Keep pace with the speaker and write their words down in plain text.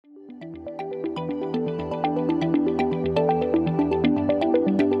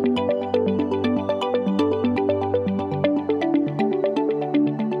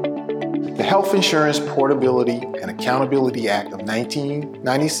Health Insurance Portability and Accountability Act of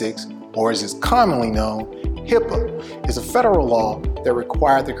 1996, or as it's commonly known, HIPAA, is a federal law that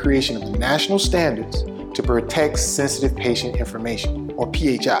required the creation of national standards to protect sensitive patient information, or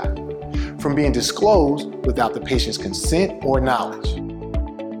PHI, from being disclosed without the patient's consent or knowledge.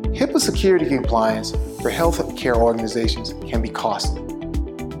 HIPAA security compliance for healthcare organizations can be costly.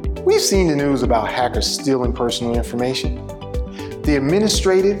 We've seen the news about hackers stealing personal information. The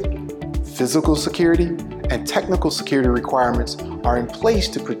administrative, physical security, and technical security requirements are in place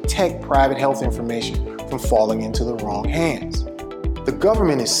to protect private health information from falling into the wrong hands. The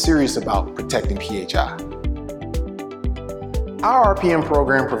government is serious about protecting PHI. Our RPM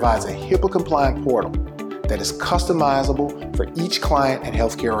program provides a HIPAA-compliant portal that is customizable for each client and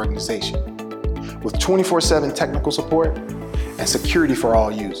healthcare organization, with 24/7 technical support and security for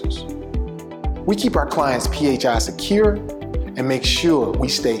all users. We keep our clients' PHI secure and make sure we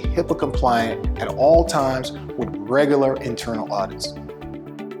stay HIPAA compliant at all times with regular internal audits.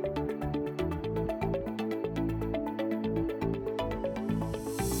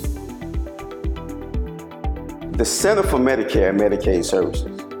 The Center for Medicare and Medicaid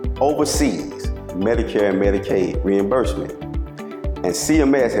Services oversees Medicare and Medicaid reimbursement, and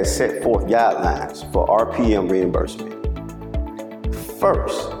CMS has set forth guidelines for RPM reimbursement.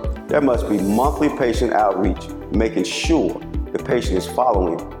 First, there must be monthly patient outreach, making sure the patient is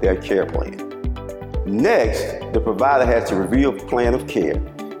following their care plan. Next, the provider has to review a plan of care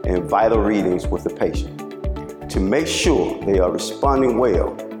and vital readings with the patient to make sure they are responding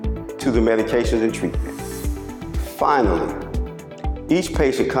well to the medications and treatment. Finally, each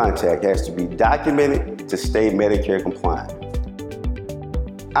patient contact has to be documented to stay Medicare compliant.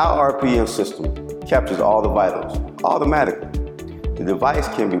 Our RPM system captures all the vitals automatically. The device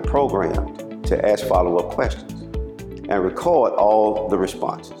can be programmed to ask follow-up questions and record all the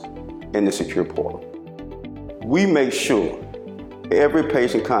responses in the secure portal. We make sure every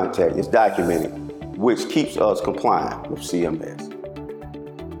patient contact is documented, which keeps us compliant with CMS.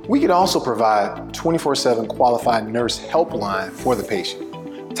 We can also provide 24/7 qualified nurse helpline for the patient,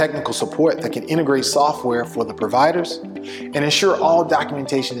 technical support that can integrate software for the providers, and ensure all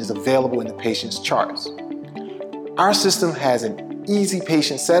documentation is available in the patient's charts. Our system has an easy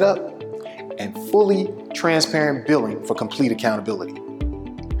patient setup and fully transparent billing for complete accountability.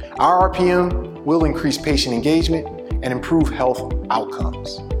 Our RPM will increase patient engagement and improve health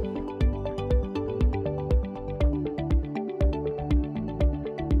outcomes.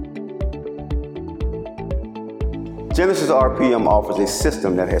 Genesis RPM offers a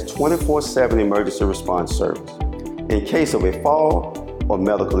system that has 24/7 emergency response service in case of a fall or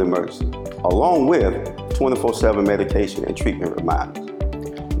medical emergency, along with 24/7 medication and treatment reminders.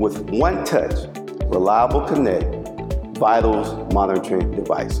 With one touch, reliable connect, vitals monitoring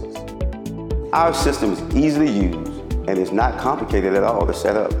devices. Our system is easy to use and is not complicated at all to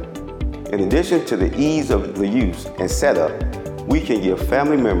set up. In addition to the ease of the use and setup, we can give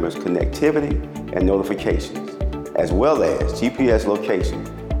family members connectivity and notifications, as well as GPS location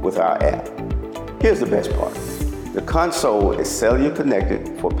with our app. Here's the best part. The console is cellular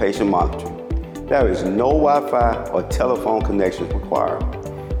connected for patient monitoring. There is no Wi-Fi or telephone connections required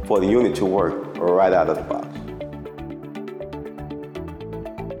for the unit to work right out of the box.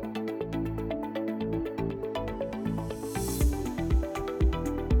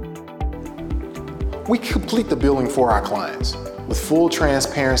 We complete the billing for our clients with full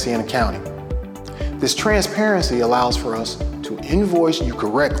transparency and accounting. This transparency allows for us to invoice you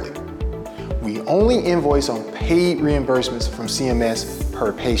correctly. We only invoice on paid reimbursements from CMS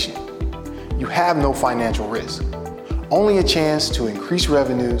per patient. You have no financial risk, only a chance to increase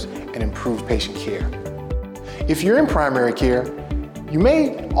revenues and improve patient care. If you're in primary care, you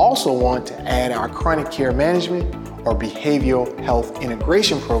may also want to add our chronic care management or behavioral health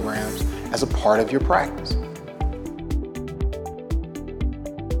integration programs as a part of your practice.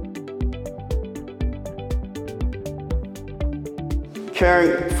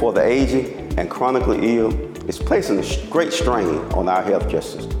 Caring for the aging and chronically ill is placing a great strain on our healthcare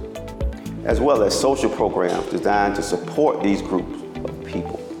system, as well as social programs designed to support these groups of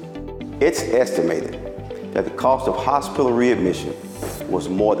people. It's estimated that the cost of hospital readmission was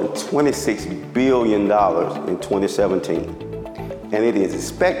more than $26 billion in 2017, and it is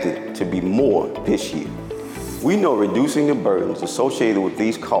expected to be more this year. We know reducing the burdens associated with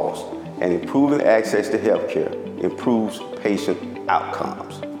these costs and improving access to healthcare improves patient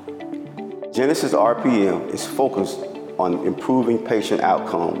outcomes. Genesis RPM is focused on improving patient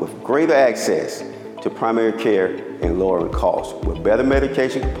outcome with greater access to primary care and lowering costs with better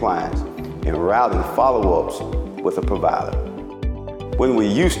medication compliance and routing follow-ups with a provider. When we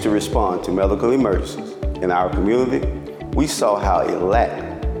used to respond to medical emergencies in our community, we saw how a lack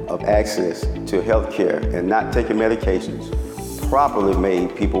of access to health care and not taking medications properly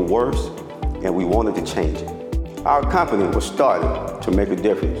made people worse, and we wanted to change it. Our company was starting to make a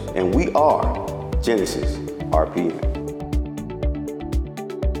difference, and we are Genesis RPM.